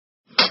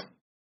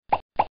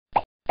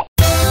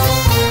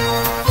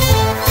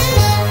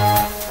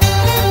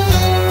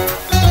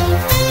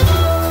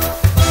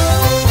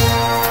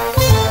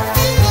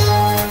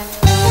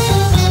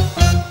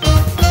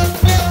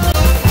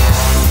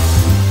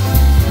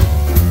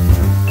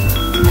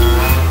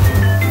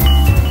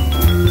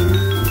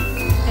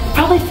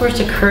first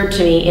occurred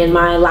to me in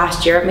my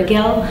last year at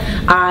McGill.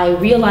 I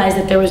realized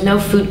that there was no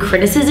food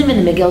criticism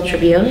in the McGill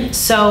Tribune,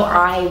 so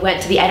I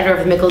went to the editor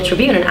of the McGill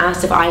Tribune and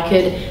asked if I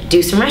could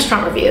do some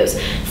restaurant reviews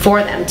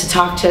for them to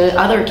talk to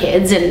other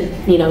kids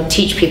and, you know,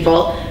 teach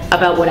people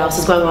about what else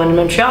is going on in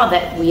Montreal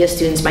that we as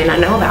students might not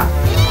know about.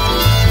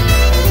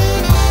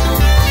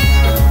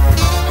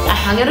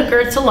 I hung out at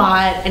Gert's a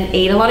lot and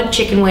ate a lot of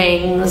chicken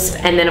wings,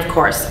 and then of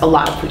course a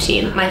lot of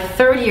poutine. My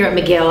third year at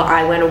McGill,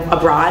 I went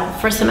abroad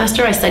for a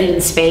semester. I studied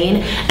in Spain,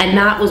 and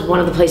that was one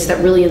of the places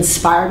that really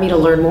inspired me to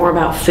learn more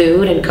about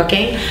food and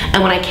cooking.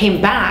 And when I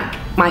came back,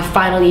 my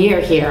final year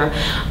here,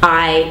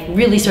 I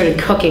really started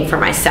cooking for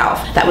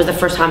myself. That was the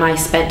first time I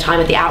spent time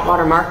at the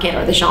Atwater Market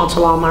or the Jean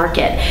Talon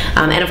Market.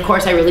 And of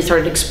course I really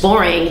started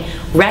exploring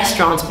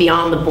restaurants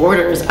beyond the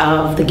borders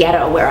of the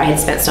ghetto where I had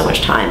spent so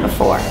much time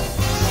before.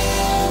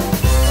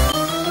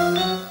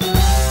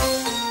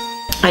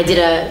 I did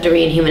a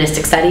degree in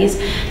humanistic studies,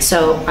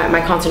 so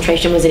my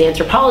concentration was in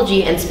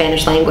anthropology and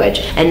Spanish language.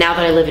 And now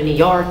that I live in New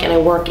York and I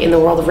work in the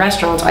world of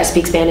restaurants, I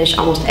speak Spanish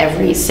almost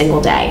every single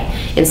day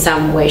in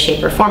some way,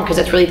 shape, or form, because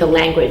it's really the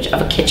language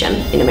of a kitchen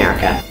in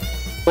America.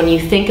 When you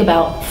think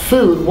about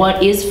food,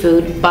 what is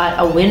food but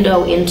a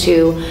window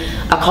into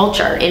a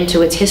culture,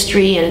 into its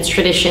history and its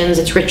traditions,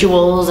 its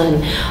rituals,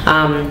 and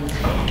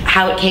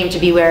how it came to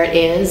be where it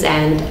is,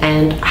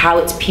 and how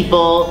its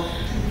people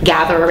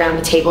gather around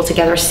the table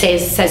together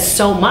says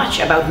so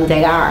much about who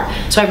they are.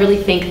 So I really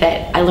think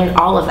that I learned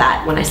all of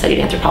that when I studied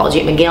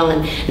anthropology at McGill,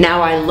 and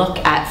now I look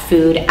at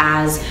food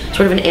as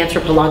sort of an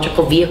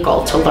anthropological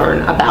vehicle to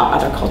learn about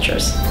other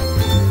cultures.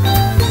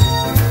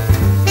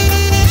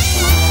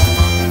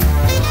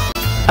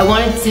 I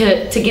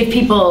wanted to give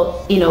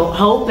people, you know,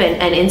 hope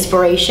and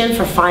inspiration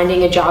for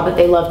finding a job that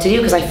they love to do,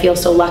 because I feel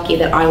so lucky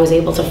that I was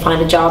able to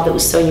find a job that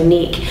was so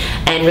unique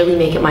and really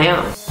make it my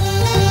own.